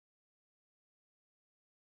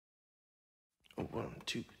1,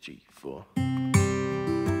 2, 3, 4.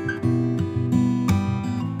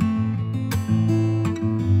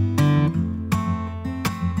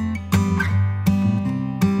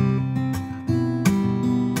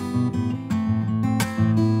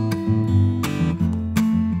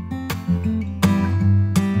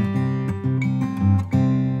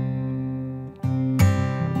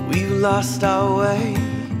 We've lost our way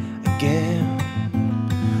again.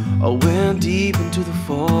 Oh, we're deep into the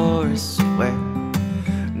forest where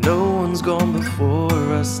no one's gone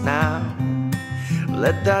before us now.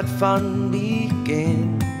 Let that fun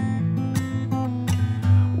begin.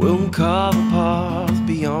 We'll carve a path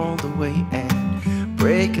beyond the way and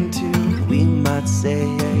break into, we might say,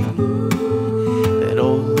 that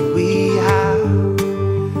all we have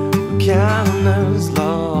will count as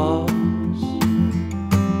lost.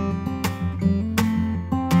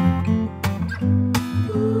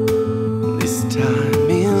 This time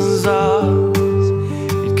is ours,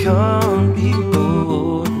 it can't be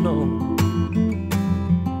bought, no.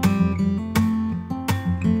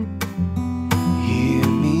 Hear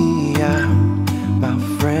me out, my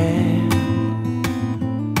friend.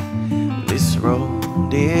 This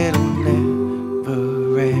road, it'll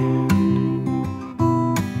never end.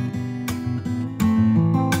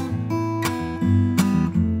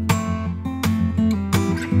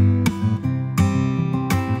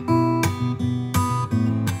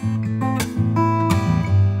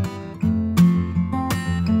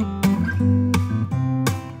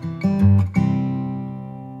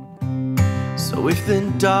 So if the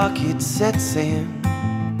dark it sets in,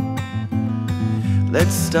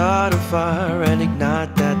 let's start a fire and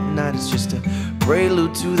ignite that night. It's just a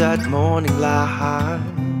prelude to that morning light.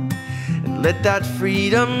 And let that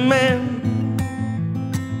freedom in.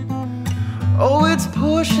 Oh, it's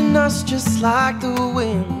pushing us just like the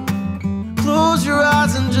wind. Close your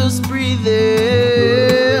eyes and just breathe in.